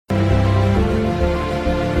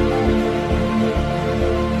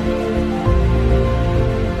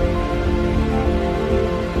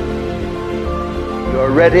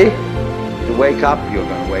ready to wake up, you're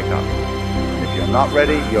going to wake up. And if you're not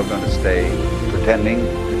ready, you're going to stay pretending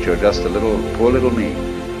that you're just poor little me.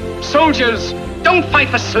 Soldiers, don't fight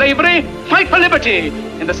for slavery, fight for liberty.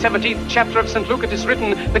 In the 17th chapter of St. Luke it is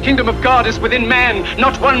written, the kingdom of God is within man,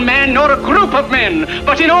 not one man nor a group of men,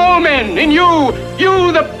 but in all men, in you,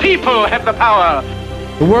 the people, have the power.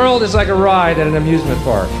 The world is like a ride at an amusement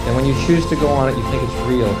park, and when you choose to go on it, you think it's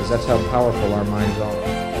real, because that's how powerful our minds are.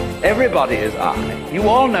 Everybody is I. You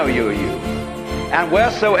all know you're you. And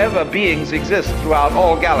wheresoever beings exist throughout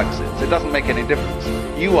all galaxies, it doesn't make any difference.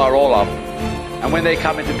 You are all of them. And when they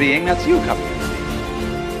come into being, that's you coming into being.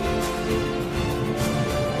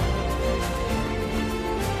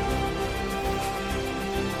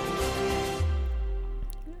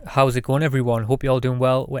 How's it going, everyone? Hope you're all doing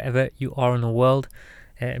well wherever you are in the world.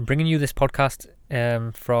 I'm bringing you this podcast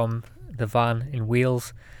from the van in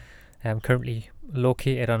Wales. I'm currently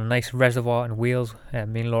located on a nice reservoir in Wales.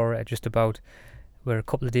 Me and Laura are we're a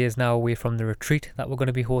couple of days now away from the retreat that we're going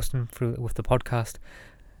to be hosting with the podcast.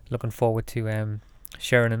 Looking forward to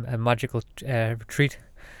sharing a magical retreat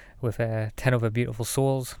with 10 other beautiful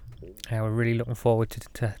souls. We're really looking forward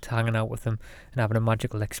to hanging out with them and having a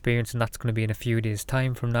magical experience, and that's going to be in a few days'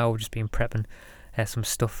 time from now. We've just been prepping some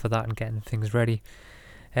stuff for that and getting things ready.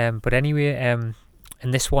 But anyway,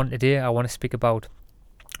 in this one today, I want to speak about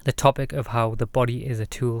the topic of how the body is a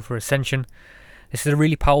tool for ascension. This is a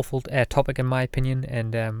really powerful topic in my opinion,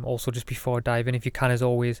 and also just before I dive in, if you can, as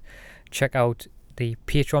always, check out the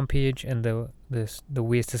Patreon page and the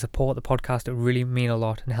ways to support the podcast. It really mean a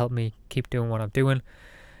lot and help me keep doing what I'm doing.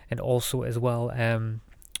 And also as well, if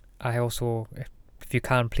you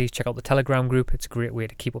can, please check out the Telegram group. It's a great way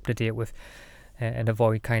to keep up to date with and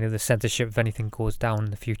avoid kind of the censorship if anything goes down in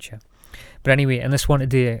the future. But anyway, in this one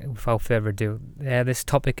today, without further ado, this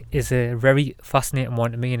topic is a very fascinating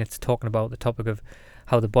one to me, and it's talking about the topic of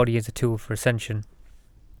how the body is a tool for ascension.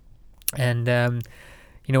 And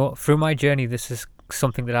through my journey, this is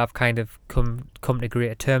something that I've kind of come to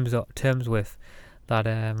greater terms with,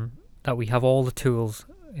 that we have all the tools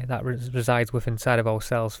that resides within inside of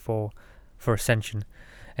ourselves for ascension.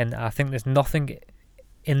 And I think there's nothing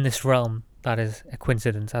in this realm that is a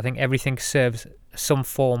coincidence. I think everything serves some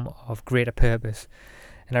form of greater purpose,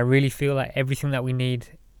 and I really feel that everything that we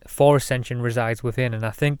need for ascension resides within. And I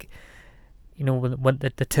think, when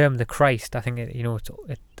the term the Christ, I think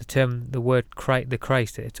the word the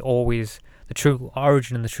Christ, it's always the true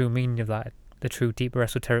origin and the true meaning of that. The true deeper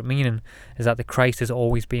esoteric meaning is that the Christ is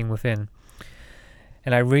always being within.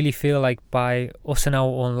 And I really feel like by us in our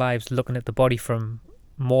own lives looking at the body from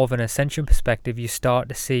more of an ascension perspective, you start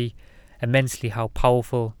to see immensely how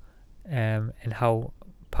powerful and how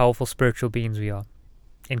powerful spiritual beings we are,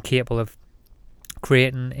 and capable of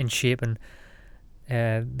creating and shaping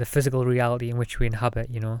the physical reality in which we inhabit,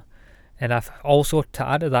 And I've also, to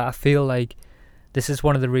add to that, I feel like this is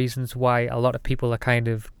one of the reasons why a lot of people are kind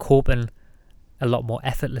of coping a lot more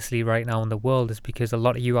effortlessly right now in the world, is because a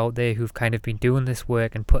lot of you out there who've kind of been doing this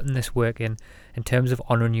work and putting this work in terms of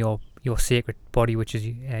honouring your sacred body, which is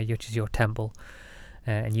your temple,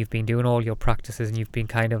 and you've been doing all your practices, and you've been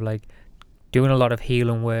kind of like doing a lot of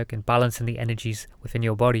healing work and balancing the energies within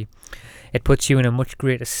your body. It puts you in a much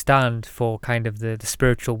greater stand for kind of the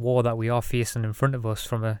spiritual war that we are facing in front of us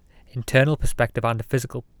from an internal perspective and a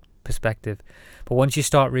physical perspective. But once you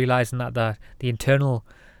start realising that the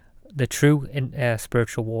true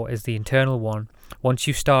spiritual war is the internal one, once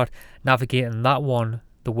you start navigating that one,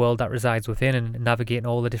 the world that resides within, and navigating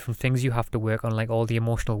all the different things you have to work on, like all the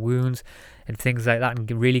emotional wounds and things like that,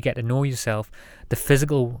 and really get to know yourself, the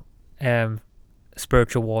physical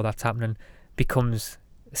spiritual war that's happening becomes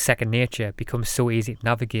second nature, becomes so easy to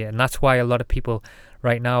navigate. And that's why a lot of people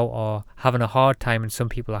right now are having a hard time, and some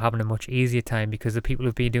people are having a much easier time, because the people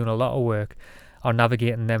who've been doing a lot of work are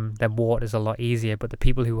navigating them waters a lot easier. But the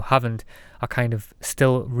people who haven't are kind of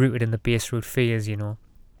still rooted in the base root fears, and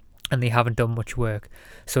they haven't done much work,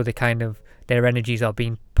 so their energies are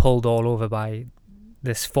being pulled all over by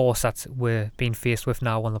this force that we're being faced with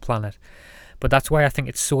now on the planet. But that's why I think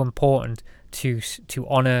it's so important to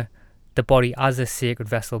honour the body as a sacred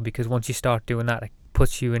vessel, because once you start doing that, it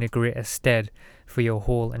puts you in a greater stead for your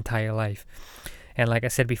whole entire life. And like I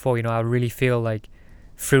said before, I really feel like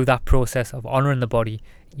through that process of honouring the body,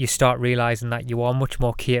 you start realising that you are much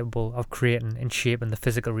more capable of creating and shaping the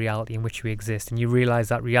physical reality in which we exist. And you realise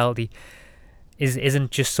that reality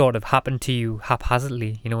isn't just sort of happened to you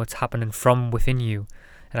haphazardly, it's happening from within you.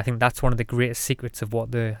 And I think that's one of the greatest secrets of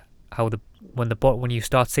when you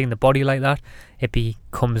start seeing the body like that, it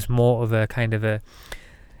becomes more of a kind of a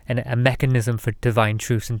mechanism for divine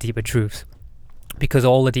truths and deeper truths. because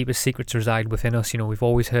all the deepest secrets reside within us. We've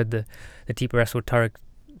always heard the deeper esoteric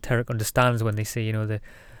understands when they say, the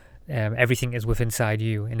everything is within inside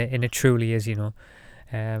you, and it truly is.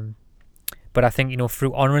 But I think,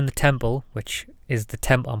 through honouring the temple, which is the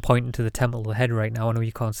temple, I'm pointing to the temple of the head right now. I know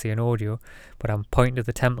you can't see an audio, but I'm pointing to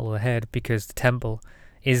the temple of the head because the temple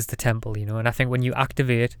is the temple, and I think when you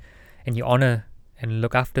activate and you honour and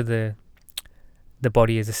look after the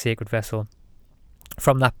body as a sacred vessel,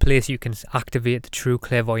 from that place you can activate the true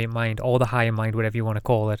clairvoyant mind, or the higher mind, whatever you want to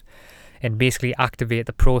call it, and basically activate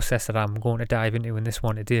the process that I'm going to dive into in this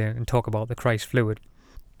one today and talk about the Christ fluid.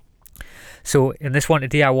 So in this one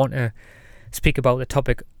today, I want to speak about the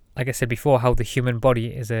topic, like I said before, how the human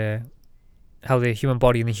body and the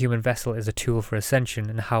human vessel is a tool for ascension,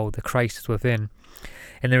 and how the Christ is within.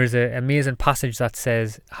 And there is an amazing passage that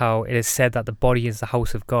says how it is said that the body is the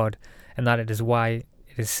house of God, and that it is why it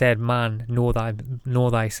is said, man, know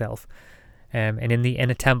thyself. And in the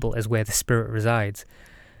inner temple is where the spirit resides.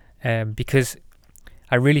 Because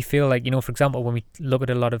I really feel like, for example, when we look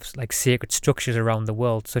at a lot of like sacred structures around the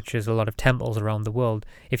world, such as a lot of temples around the world,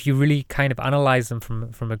 if you really kind of analyze them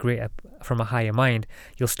from a higher mind,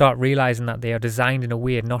 you'll start realizing that they are designed in a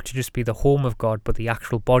way not to just be the home of God, but the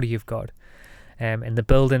actual body of God. And the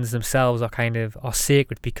buildings themselves are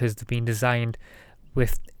sacred because they've been designed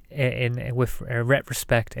with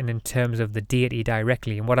retrospect and in terms of the deity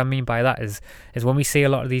directly. And what I mean by that is when we see a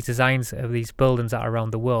lot of these designs of these buildings that are around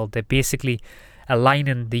the world, they're basically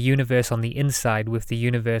aligning the universe on the inside with the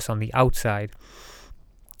universe on the outside,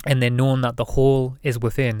 and they're knowing that the whole is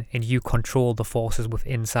within, and you control the forces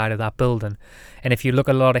within inside of that building. And if you look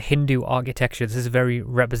at a lot of Hindu architecture, this is very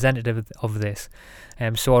representative of this.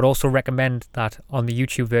 So I'd also recommend that on the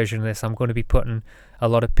YouTube version of this, I'm going to be putting a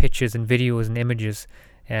lot of pictures and videos and images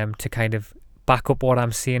to kind of back up what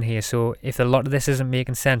I'm saying here. So if a lot of this isn't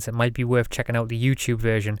making sense, it might be worth checking out the YouTube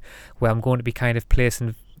version, where I'm going to be kind of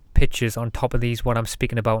placing pictures on top of these, what I'm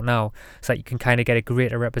speaking about now, so that you can kind of get a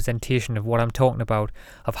greater representation of what I'm talking about,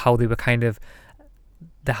 of how they were kind of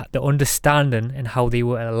the understanding and how they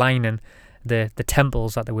were aligning the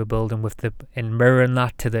temples that they were building with and mirroring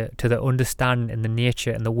that to the understanding and the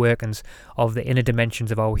nature and the workings of the inner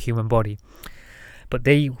dimensions of our human body. But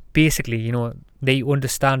they basically, they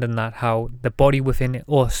understanding that how the body within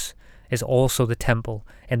us is also the temple,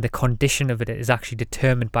 and the condition of it is actually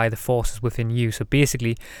determined by the forces within you. So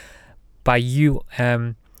basically, by you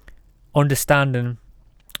understanding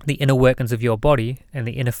the inner workings of your body and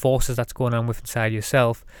the inner forces that's going on within inside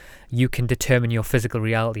yourself, you can determine your physical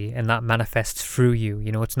reality, and that manifests through you.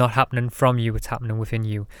 It's not happening from you, it's happening within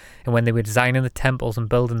you. And when they were designing the temples and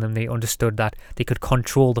building them, they understood that they could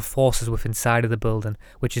control the forces within inside of the building,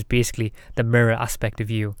 which is basically the mirror aspect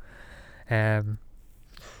of you. And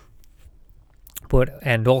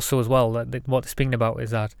also as well, what they're speaking about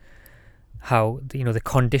is that how the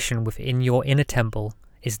condition within your inner temple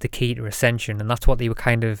is the key to ascension, and that's what they were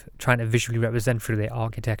kind of trying to visually represent through their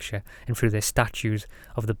architecture and through their statues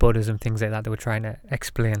of the Buddhas and things like that. They were trying to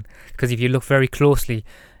explain, because if you look very closely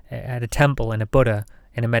at a temple and a Buddha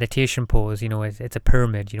in a meditation pose, it's a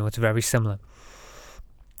pyramid. It's very similar.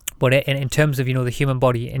 But in terms of the human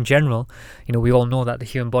body in general, we all know that the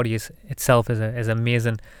human body itself is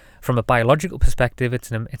amazing. From a biological perspective,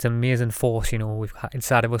 it's an amazing force. We've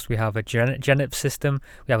inside of us we have a generative system,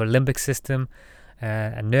 we have a limbic system,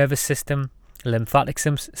 a nervous system, a lymphatic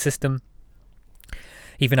system,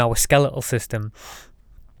 even our skeletal system.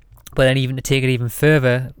 But then even to take it even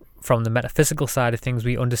further from the metaphysical side of things,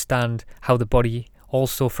 we understand how the body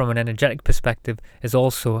also from an energetic perspective is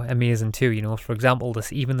also amazing too. For example,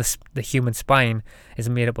 the human spine is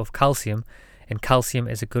made up of calcium, and calcium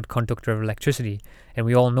is a good conductor of electricity. And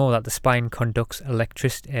we all know that the spine conducts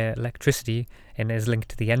electricity and is linked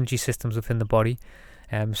to the energy systems within the body.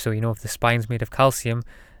 So if the spine's made of calcium,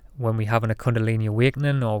 when we have a Kundalini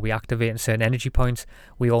awakening or we activate certain energy points,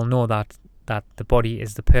 we all know that the body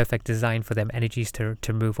is the perfect design for them energies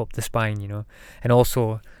to move up the spine, and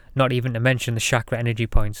also not even to mention the chakra energy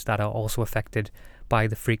points that are also affected by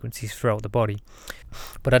the frequencies throughout the body.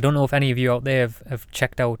 But I don't know if any of you out there have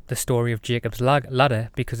checked out the story of Jacob's ladder,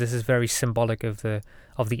 because this is very symbolic of the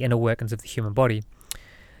inner workings of the human body.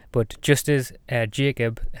 But just as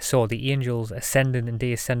Jacob saw the angels ascending and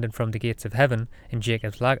descending from the gates of heaven in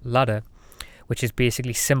Jacob's ladder, which is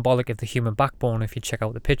basically symbolic of the human backbone if you check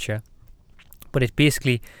out the picture, but it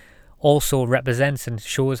basically also represents and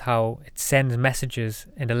shows how it sends messages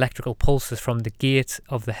and electrical pulses from the gates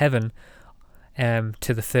of the heaven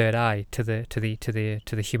to the third eye, to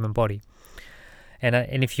the human body.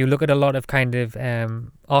 And if you look at a lot of kind of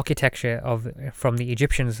architecture from the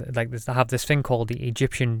Egyptians, like this, they have this thing called the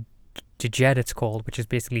Egyptian Djed, it's called, which is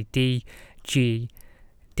basically DGED.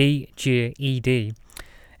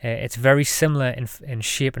 It's very similar in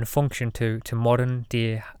shape and function to modern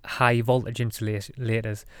day high voltage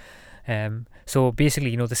insulators. So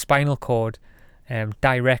basically, the spinal cord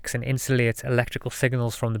directs and insulates electrical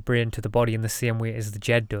signals from the brain to the body in the same way as the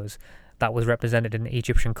Djed does. That was represented in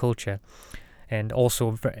Egyptian culture, and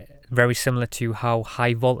also very similar to how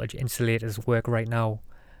high voltage insulators work right now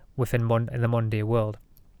within in the modern day world.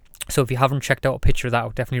 So if you haven't checked out a picture of that, I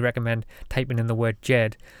would definitely recommend typing in the word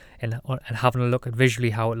Djed and having a look at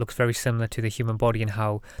visually how it looks very similar to the human body, and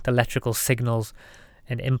how the electrical signals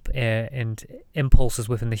and impulses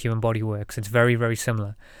within the human body works. It's very, very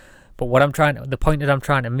similar. But the point that I'm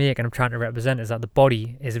trying to make and I'm trying to represent is that the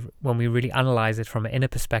body is, when we really analyze it from an inner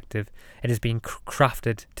perspective, it is being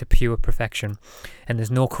crafted to pure perfection, and there's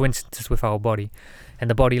no coincidences with our body. And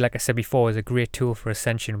the body, like I said before, is a great tool for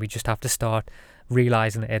ascension. We just have to start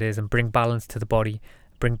realizing that it is, and bring balance to the body,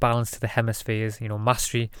 bring balance to the hemispheres.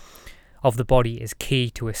 Mastery of the body is key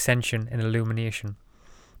to ascension and illumination.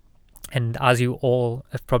 And as you all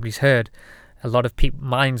have probably heard, a lot of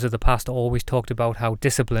minds of the past always talked about how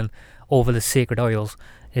discipline over the sacred oils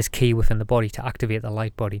is key within the body to activate the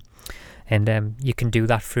light body. And you can do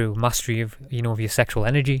that through mastery of your sexual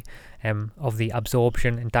energy, of the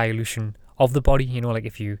absorption and dilution of the body. Like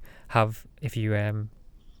if you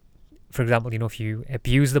for example, if you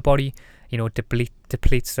abuse the body,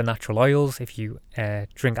 depletes the natural oils. If you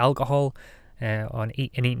drink alcohol and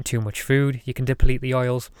eating too much food, you can deplete the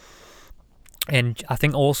oils. And I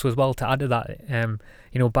think also as well, to add to that,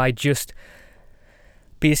 by just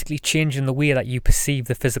basically changing the way that you perceive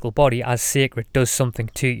the physical body as sacred does something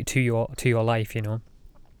to your life,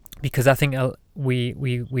 because I think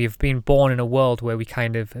we've been born in a world where we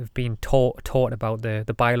kind of have been taught about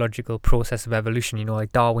the biological process of evolution,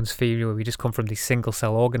 like Darwin's theory, where we just come from these single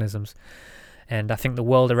cell organisms. And I think the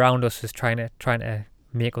world around us is trying to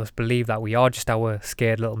make us believe that we are just our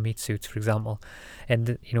scared little meat suits, for example.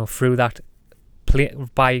 And through that,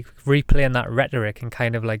 by replaying that rhetoric and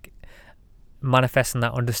kind of like manifesting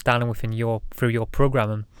that understanding through your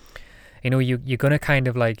programming, you're gonna kind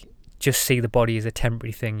of like just see the body as a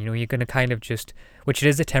temporary thing. You're gonna kind of which it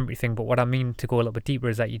is a temporary thing, but what I mean to go a little bit deeper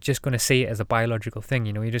is that you're just gonna see it as a biological thing.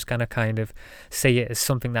 You're just gonna kind of see it as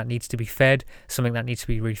something that needs to be fed, something that needs to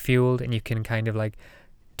be refueled, and you can kind of like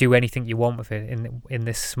do anything you want with it in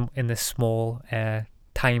this small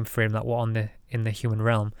time frame that we're in the human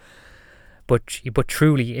realm. But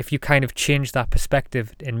truly, if you kind of change that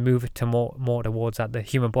perspective and move it to more towards that the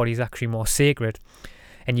human body is actually more sacred,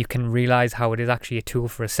 and you can realize how it is actually a tool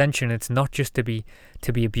for ascension. It's not just to be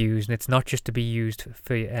abused, and it's not just to be used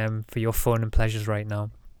for your fun and pleasures right now.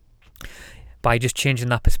 By just changing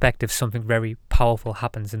that perspective, something very powerful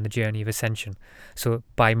happens in the journey of ascension. So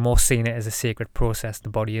by more seeing it as a sacred process, the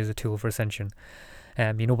body is a tool for ascension.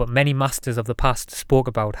 But many masters of the past spoke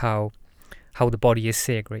about how the body is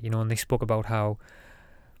sacred, and they spoke about how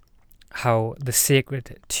the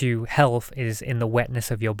sacred to health is in the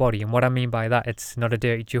wetness of your body. And what I mean by that, it's not a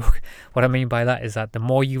dirty joke. What I mean by that is that the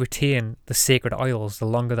more you retain the sacred oils, the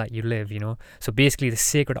longer that you live, So basically the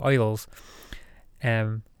sacred oils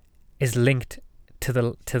is linked to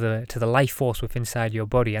the life force within inside your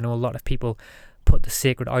body. I know a lot of people put the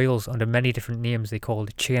sacred oils under many different names. They called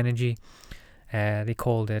it chi energy, they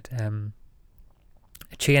called it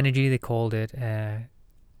chi energy, they called it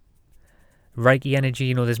Reiki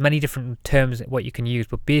energy. There's many different terms what you can use,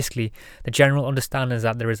 but basically the general understanding is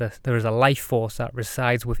that there is a life force that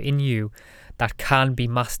resides within you that can be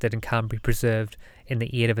mastered and can be preserved in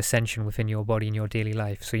the aid of ascension within your body in your daily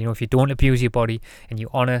life. So if you don't abuse your body and you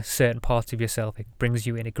honor certain parts of yourself, it brings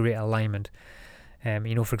you in a great alignment.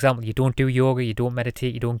 For example, you don't do yoga, you don't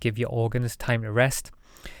meditate, you don't give your organs time to rest.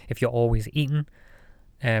 If you're always eating,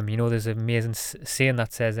 there's an amazing saying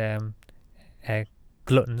that says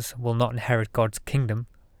gluttons will not inherit God's kingdom.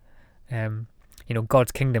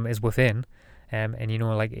 God's kingdom is within, and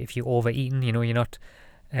like if you're overeating, you're not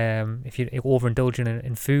if you're overindulging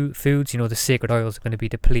in foods, the sacred oils are going to be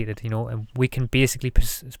depleted, and we can basically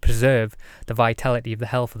preserve the vitality of the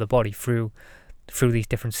health of the body through these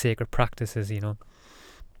different sacred practices, And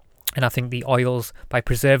I think the oils, by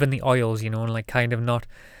preserving the oils, and like kind of not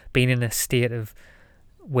being in a state of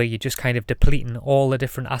where you're just kind of depleting all the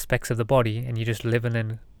different aspects of the body, and you're just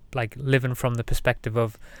living from the perspective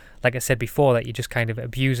of, like I said before, that you're just kind of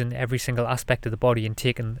abusing every single aspect of the body and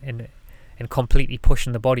taking and completely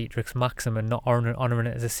pushing the body to its maximum and not honouring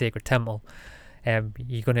it as a sacred temple.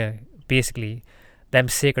 You're going to basically, them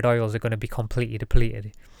sacred oils are going to be completely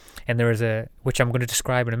depleted. And there is which I'm going to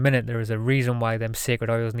describe in a minute, there is a reason why them sacred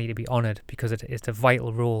oils need to be honoured, because it's a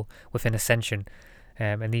vital role within ascension.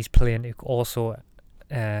 And these play into also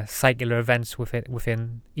cycler events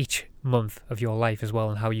within each month of your life as well,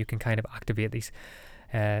 and how you can kind of activate these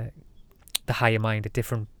the higher mind at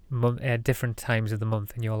different times of the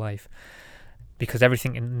month in your life, because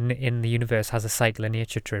everything in the universe has a cycle of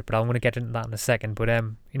nature to it. But I'm going to get into that in a second. But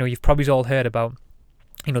you've probably all heard about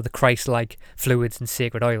the Christ-like fluids and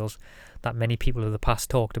sacred oils that many people of the past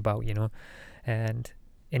talked about, and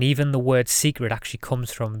even the word secret actually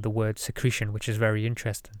comes from the word secretion, which is very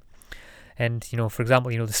interesting. And for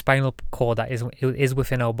example, the spinal cord that is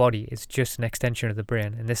within our body is just an extension of the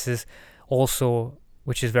brain. And this is also,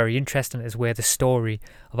 which is very interesting, is where the story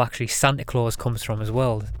of actually Santa Claus comes from as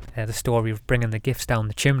well. The story of bringing the gifts down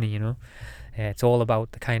the chimney. It's all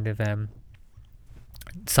about the kind of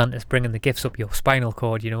Santa's bringing the gifts up your spinal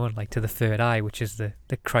cord, like to the third eye, which is the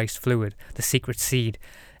Christ fluid, the secret seed.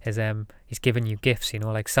 Is he's giving you gifts,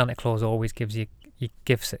 like Santa Claus always gives you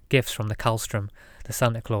gifts from the calstrum, the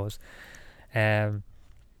Santa Claus. But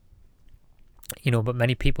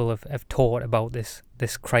many people have taught about this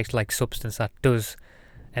Christ-like substance that does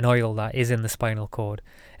an oil that is in the spinal cord.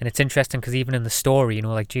 And it's interesting because even in the story,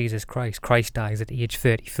 like Jesus Christ dies at age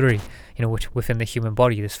 33, which within the human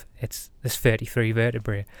body, this 33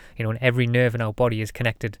 vertebrae, and every nerve in our body is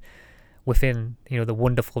connected within, the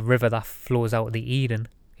wonderful river that flows out of the Eden.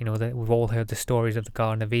 We've all heard the stories of the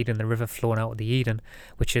Garden of Eden, the river flowing out of the Eden,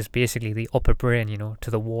 which is basically the upper brain, to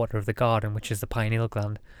the water of the garden, which is the pineal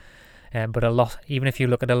gland. But even if you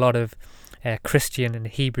look at a lot of Christian and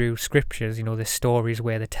Hebrew scriptures, there's stories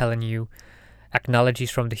where they're telling you acknowledges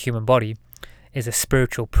from the human body is a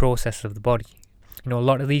spiritual process of the body. A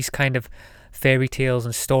lot of these kind of fairy tales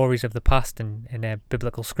and stories of the past in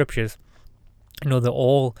biblical scriptures, they're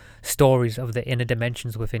all stories of the inner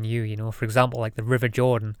dimensions within you. For example, like the River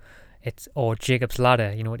Jordan, or Jacob's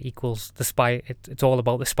ladder, it equals the it's all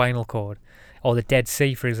about the spinal cord. Or the Dead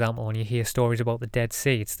Sea, for example, when you hear stories about the Dead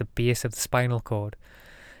Sea, it's the base of the spinal cord.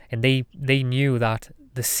 And they knew that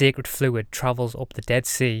the sacred fluid travels up the Dead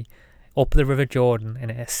Sea, up the River Jordan, and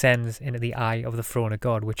it ascends into the eye of the throne of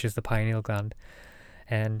God, which is the pineal gland.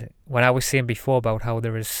 And when I was saying before about how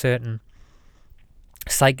there is certain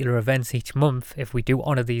cycler events each month, if we do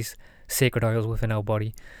honour these sacred oils within our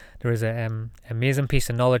body, there is an amazing piece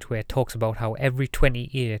of knowledge where it talks about how every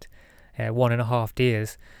 28 1.5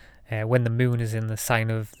 days, when the moon is in the sign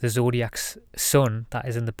of the zodiac's sun, that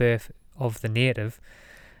is in the birth of the native,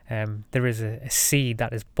 there is a seed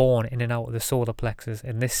that is born in and out of the solar plexus,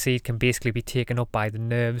 and this seed can basically be taken up by the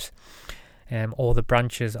nerves or the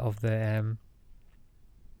branches of the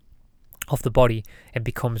body, and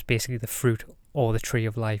becomes basically the fruit or the tree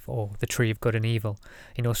of life or the tree of good and evil.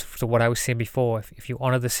 So what I was saying before, if you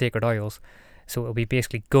honour the sacred oils, so it'll be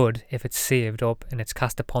basically good if it's saved up and it's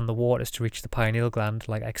cast upon the waters to reach the pineal gland,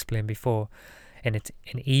 like I explained before, and it's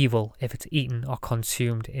an evil if it's eaten or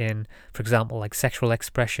consumed in, for example, like sexual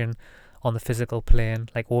expression on the physical plane,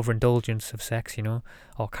 like overindulgence of sex,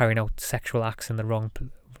 or carrying out sexual acts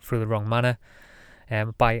through the wrong manner,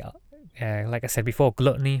 by like I said before,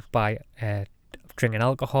 gluttony, by drinking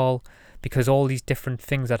alcohol, because all these different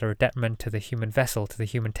things that are a detriment to the human vessel, to the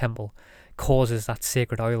human temple, causes that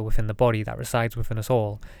sacred oil within the body that resides within us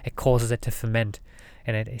all. It causes it to ferment,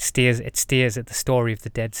 and it stays at the story of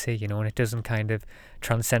the Dead Sea, and it doesn't kind of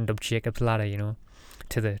transcend up Jacob's ladder,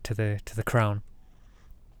 to the crown.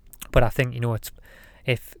 But I think it's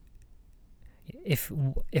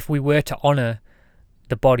if we were to honour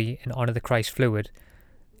the body and honour the Christ fluid,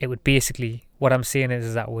 it would basically, what I'm saying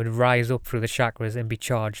is that it would rise up through the chakras and be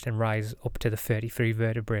charged and rise up to the 33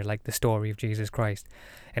 vertebrae, like the story of Jesus Christ.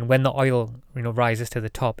 And when the oil, rises to the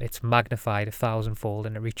top, it's magnified 1,000-fold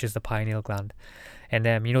and it reaches the pineal gland. And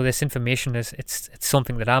this information it's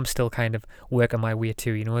something that I'm still kind of working my way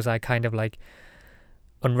to, as I kind of like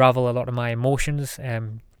unravel a lot of my emotions.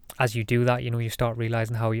 As you do that, you start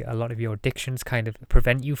realizing how a lot of your addictions kind of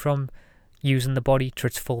prevent you from using the body to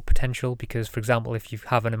its full potential. Because, for example, if you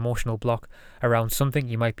have an emotional block around something,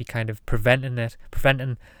 you might be kind of preventing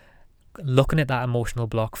looking at that emotional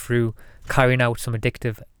block through carrying out some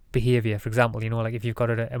addictive behavior. For example, like if you've got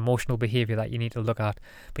an emotional behavior that you need to look at,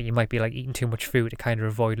 but you might be like eating too much food to kind of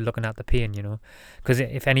avoid looking at the pain, because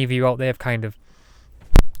if any of you out there have kind of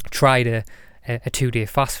tried a 2-day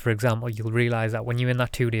fast, for example, you'll realize that when you're in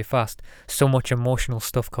that 2-day fast, so much emotional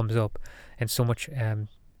stuff comes up, and so much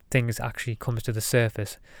things actually comes to the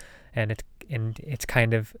surface, and it's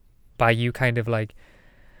kind of by you kind of like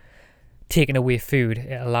taking away food,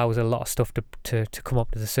 it allows a lot of stuff to come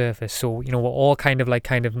up to the surface. So, you know, we're all kind of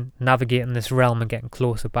navigating this realm and getting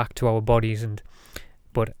closer back to our bodies.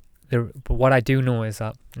 But what I do know is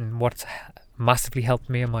that, and what's massively helped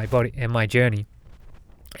me in my body, in my journey,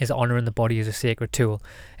 is honouring the body as a sacred tool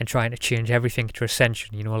and trying to change everything to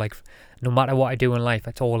ascension. You know, like, no matter what I do in life,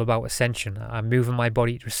 it's all about ascension. I'm moving my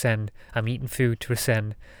body to ascend. I'm eating food to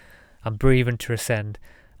ascend. I'm breathing to ascend.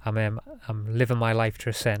 I'm living my life to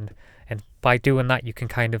ascend. And by doing that, you can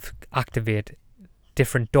kind of activate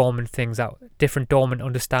different dormant things out, different dormant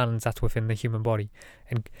understandings that's within the human body,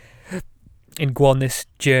 and go on this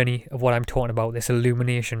journey of what I'm talking about, this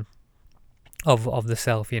illumination of the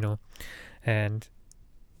self, you know. And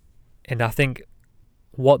I think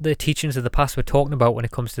what the teachings of the past were talking about when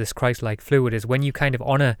it comes to this Christ-like fluid is when you kind of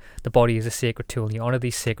honour the body as a sacred tool, and you honour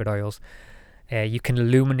these sacred oils, you can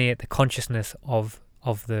illuminate the consciousness of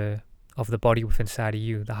the body within inside of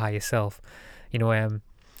you, the higher self. You know,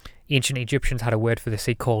 ancient Egyptians had a word for this.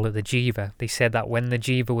 They called it the jiva. They said that when the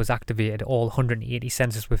jiva was activated, all 180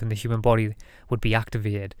 senses within the human body would be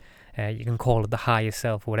activated. You can call it the higher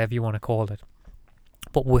self, or whatever you want to call it.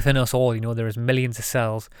 But within us all, you know, there is millions of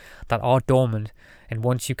cells that are dormant, and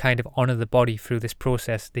once you kind of honour the body through this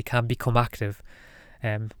process, they can become active.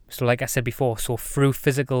 So like I said before, so through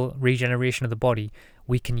physical regeneration of the body,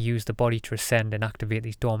 we can use the body to ascend and activate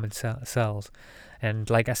these dormant cells. And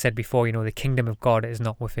like I said before, you know, the kingdom of God is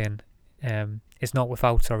not within, it's not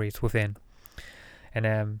without, it's within.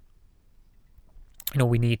 And you know,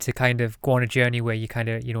 we need to kind of go on a journey where you kind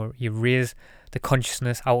of, you know, you raise the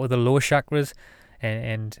consciousness out of the lower chakras.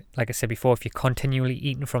 And like I said before, if you're continually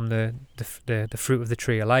eating from the fruit of the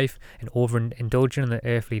tree of life and overindulging in the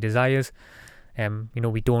earthly desires, you know,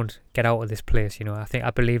 we don't get out of this place. You know,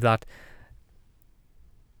 I believe that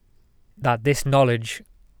this knowledge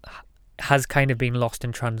has kind of been lost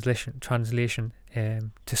in translation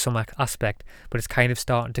to some aspect, but it's kind of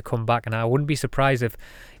starting to come back. And I wouldn't be surprised if,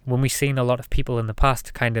 when we've seen a lot of people in the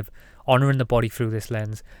past kind of honouring the body through this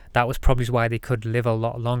lens, that was probably why they could live a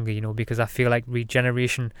lot longer, you know, because I feel like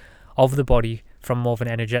regeneration of the body from more of an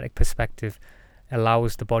energetic perspective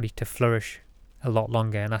allows the body to flourish a lot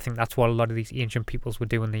longer. And I think that's what a lot of these ancient peoples were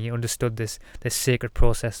doing. They understood this sacred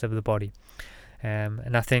process of the body,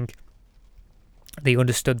 and I think they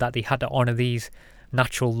understood that they had to honour these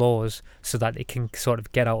natural laws so that they can sort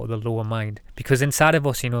of get out of the lower mind. Because inside of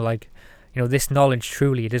us, you know, like, you know, this knowledge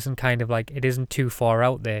truly, it isn't kind of like, it isn't too far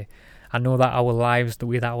out there. I know that our lives, the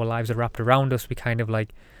way that our lives are wrapped around us, we kind of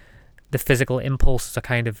like, the physical impulses are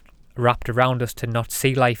kind of wrapped around us to not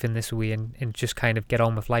see life in this way, and just kind of get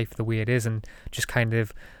on with life the way it is, and just kind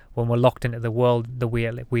of, when we're locked into the world the way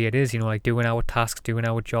it is, you know, like doing our tasks, doing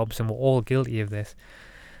our jobs, and we're all guilty of this.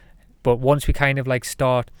 But once we kind of like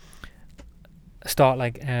start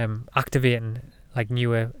like activating like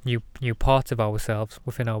new parts of ourselves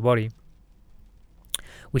within our body,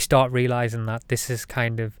 we start realizing that this is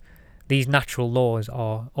kind of, these natural laws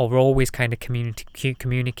are always kind of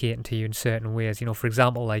communicating to you in certain ways. You know, for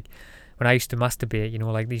example, like when I used to masturbate, you know,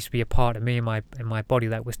 like there used to be a part of me in my body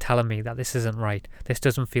that was telling me that this isn't right, this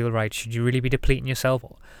doesn't feel right. Should you really be depleting yourself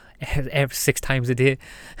every 6 times a day?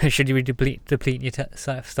 Should you be depleting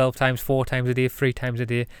yourself times 4 times a day, 3 times a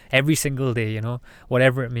day, every single day? You know,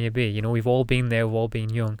 whatever it may be. You know, we've all been there, we've all been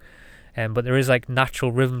young, but there is like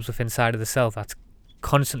natural rhythms within inside of the self that's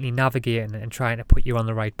constantly navigating and trying to put you on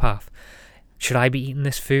the right path. Should I be eating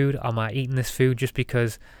this food? Am I eating this food just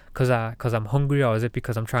because I'm hungry, or is it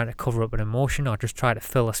because I'm trying to cover up an emotion, or just try to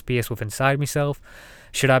fill a space within inside myself?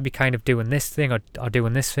 Should I be kind of doing this thing or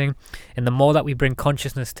doing this thing? And the more that we bring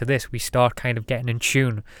consciousness to this, we start kind of getting in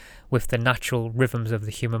tune with the natural rhythms of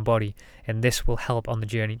the human body, and this will help on the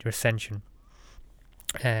journey to ascension.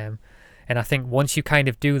 And I think once you kind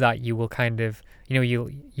of do that, you will kind of, you know,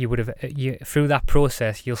 you would have through that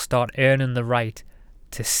process, you'll start earning the right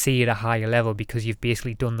to see at a higher level, because you've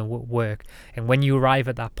basically done the work. And when you arrive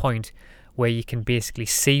at that point where you can basically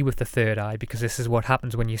see with the third eye, because this is what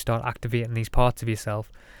happens when you start activating these parts of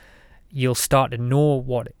yourself, you'll start to know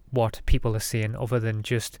what people are saying other than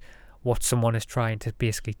just what someone is trying to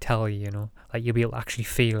basically tell you, you know, like you'll be able to actually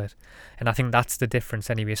feel it. And I think that's the difference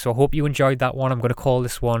anyway. So I hope you enjoyed that one. I'm going to call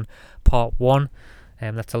this one part 1.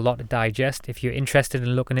 That's a lot to digest. If you're interested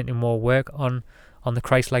in looking into more work on the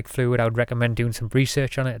Christ-like fluid, I would recommend doing some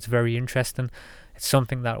research on it. It's very interesting. It's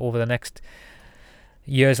something that over the next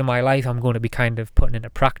years of my life I'm going to be kind of putting into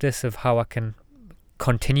practice, of how I can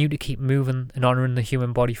continue to keep moving and honouring the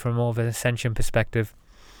human body from more of an ascension perspective.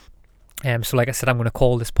 So like I said, I'm going to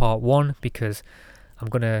call this part 1, because I'm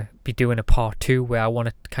going to be doing a part 2 where I want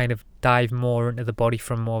to kind of dive more into the body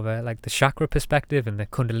from more of a, like the chakra perspective and the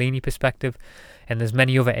Kundalini perspective, and there's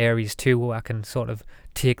many other areas too where I can sort of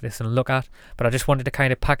take this and look at. But I just wanted to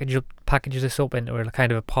kind of package this up into a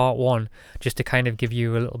kind of a part one, just to kind of give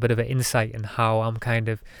you a little bit of an insight in how I'm kind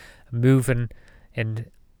of moving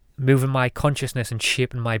my consciousness and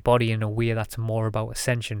shaping my body in a way that's more about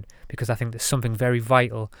ascension, because I think there's something very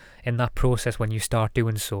vital in that process when you start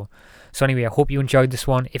doing so. So anyway, I hope you enjoyed this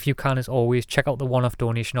one. If you can, as always, check out the one-off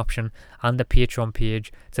donation option and the Patreon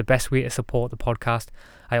page. It's the best way to support the podcast.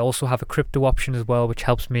 I also have a crypto option as well, which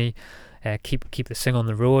helps me keep this thing on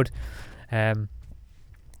the road. And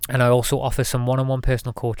I also offer some one-on-one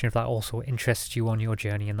personal coaching if that also interests you on your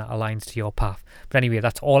journey and that aligns to your path. But anyway,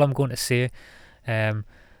 that's all I'm going to say.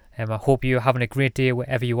 I hope you're having a great day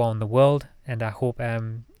wherever you are in the world, and I hope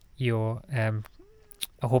you're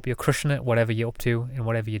crushing it, whatever you're up to and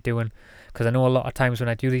whatever you're doing. Because I know a lot of times when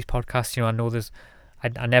I do these podcasts, I know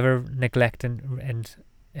I never neglect and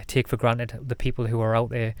take for granted the people who are out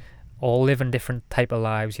there, all living different type of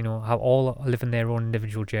lives, how all living their own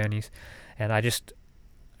individual journeys. And I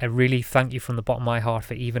really thank you from the bottom of my heart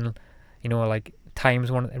for even, like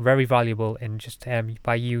times one very valuable, and just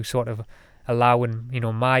by you sort of allowing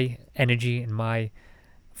my energy and my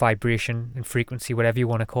vibration and frequency, whatever you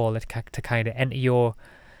want to call it, to kind of enter your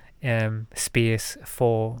space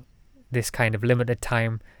for this kind of limited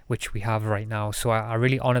time which we have right now. So I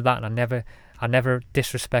really honor that, and I never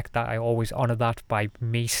disrespect that. I always honor that by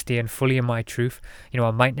me staying fully in my truth.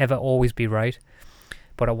 I might never always be right,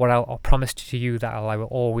 but what I'll promise to you that I will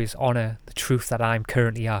always honor the truth that I'm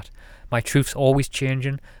currently at. My truth's always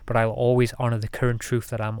changing, but I'll always honor the current truth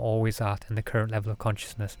that I'm always at in the current level of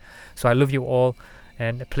consciousness. So I love you all,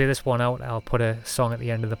 and to play this one out, I'll put a song at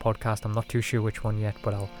the end of the podcast. I'm not too sure which one yet,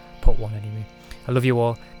 but I'll put one anyway. I love you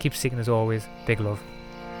all. Keep seeking as always. Big love.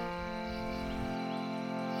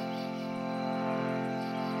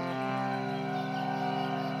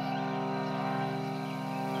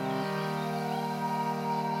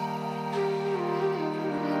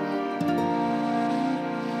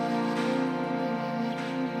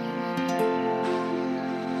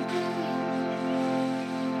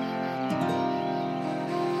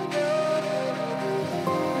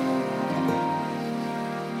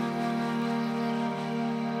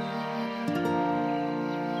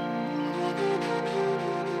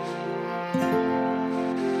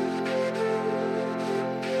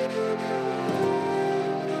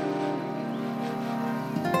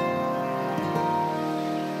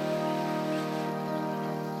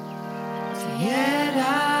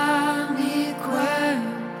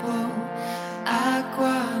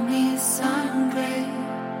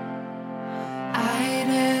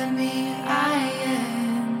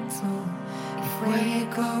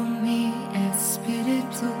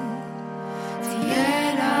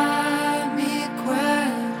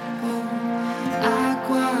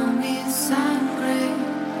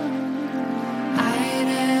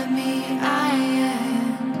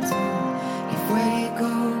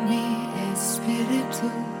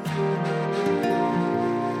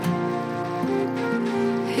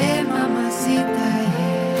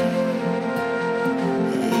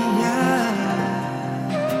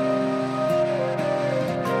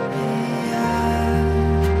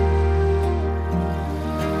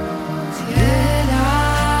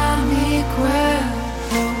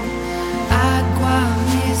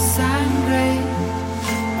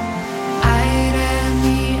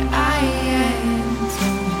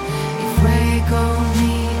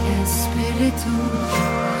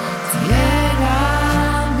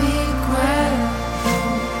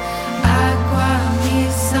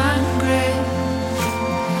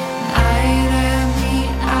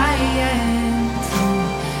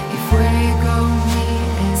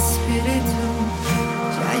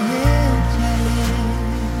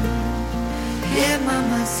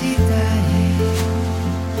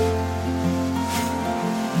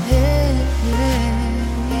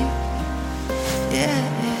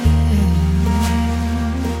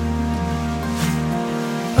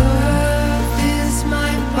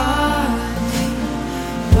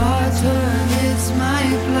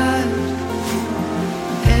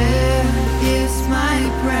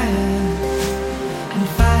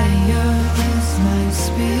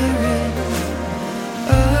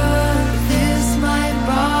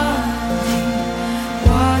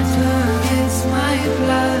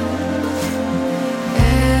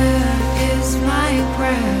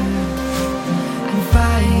 Breath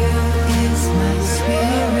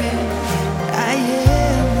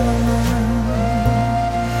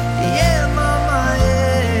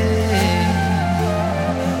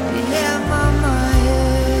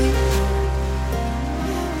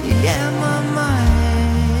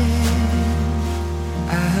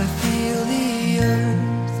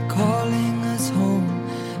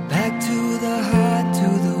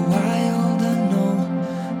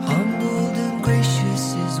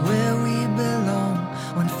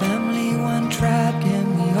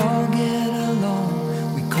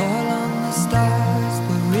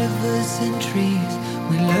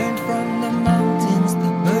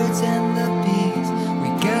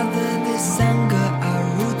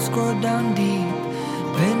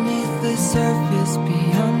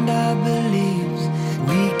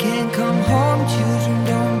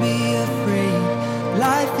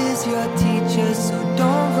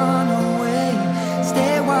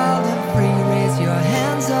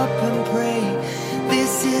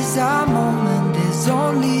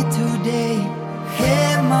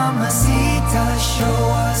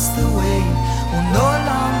will no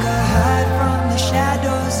longer hide from the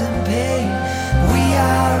shadows and pain. We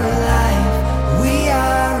are alive, we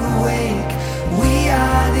are awake, we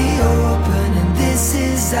are the open, and this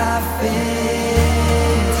is our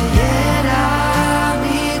fate. Tierra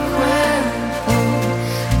mi cuerpo,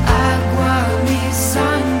 agua mi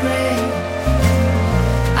sangre,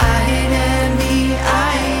 aire mi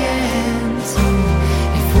aliento,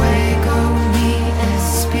 y fuego mi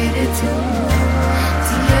espíritu.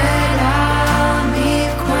 Tierra mi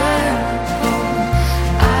cuerpo,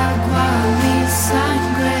 agua mi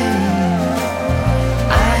sangre,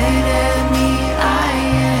 aire mi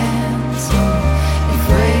aliento, y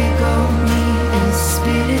fuego mi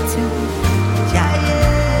espíritu. Yeah,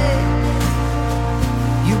 yeah.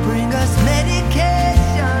 You bring us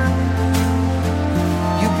medication,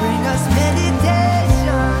 you bring us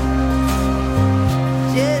meditation.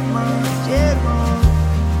 Jedma, Jedma.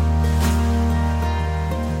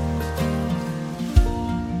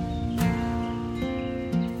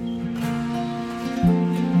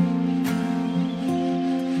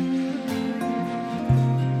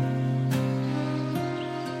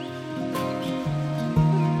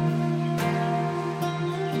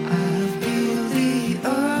 I feel the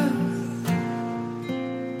earth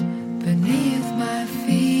beneath my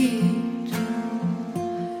feet.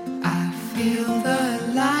 I feel the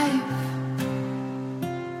life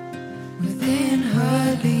within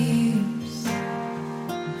her leaves.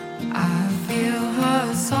 I feel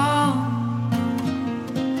her song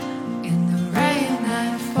in the rain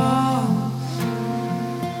that falls.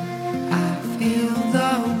 I feel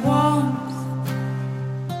the warmth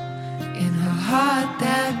in her heart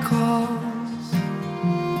that calls.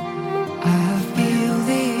 I feel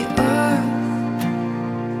the earth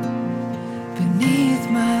beneath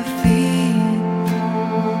my feet.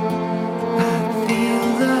 I feel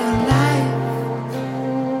the life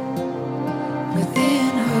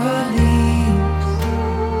within her leaves.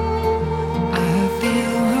 I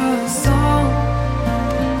feel her song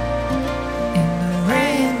in the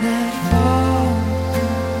rain that falls.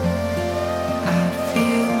 I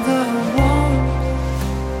feel the warmth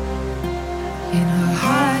in her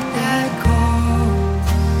heart that calls.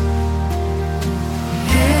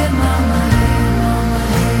 Hey mama, hey mama,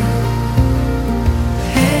 hey.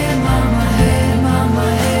 Hey mama, hey mama,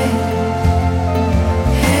 hey.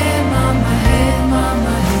 Hey mama, hey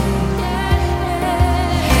mama, hey.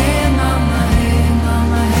 Hey mama, hey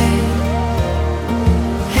mama, hey.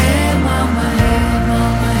 Hey mama, hey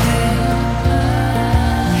mama, hey.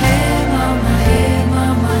 Hey mama, hey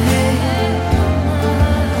mama, hey.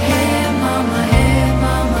 Hey mama, hey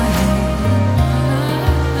mama, hey.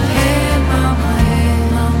 Hey mama, hey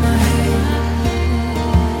mama, hey.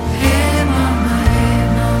 Hey mama, hey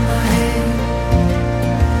mama, hey.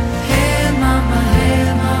 Hey mama, hey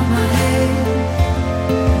mama, hey.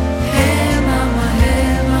 Hey mama, hey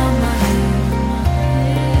mama, hey.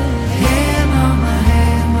 Hey mama,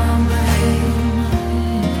 hey mama, hey.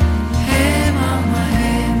 Hey mama,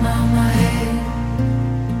 hey mama, hey.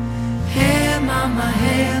 Hey mama,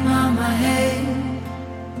 hey mama, hey.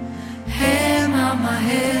 Hey mama,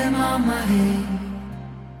 hey mama, hey.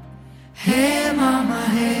 Hey mama,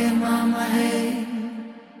 hey mama, hey.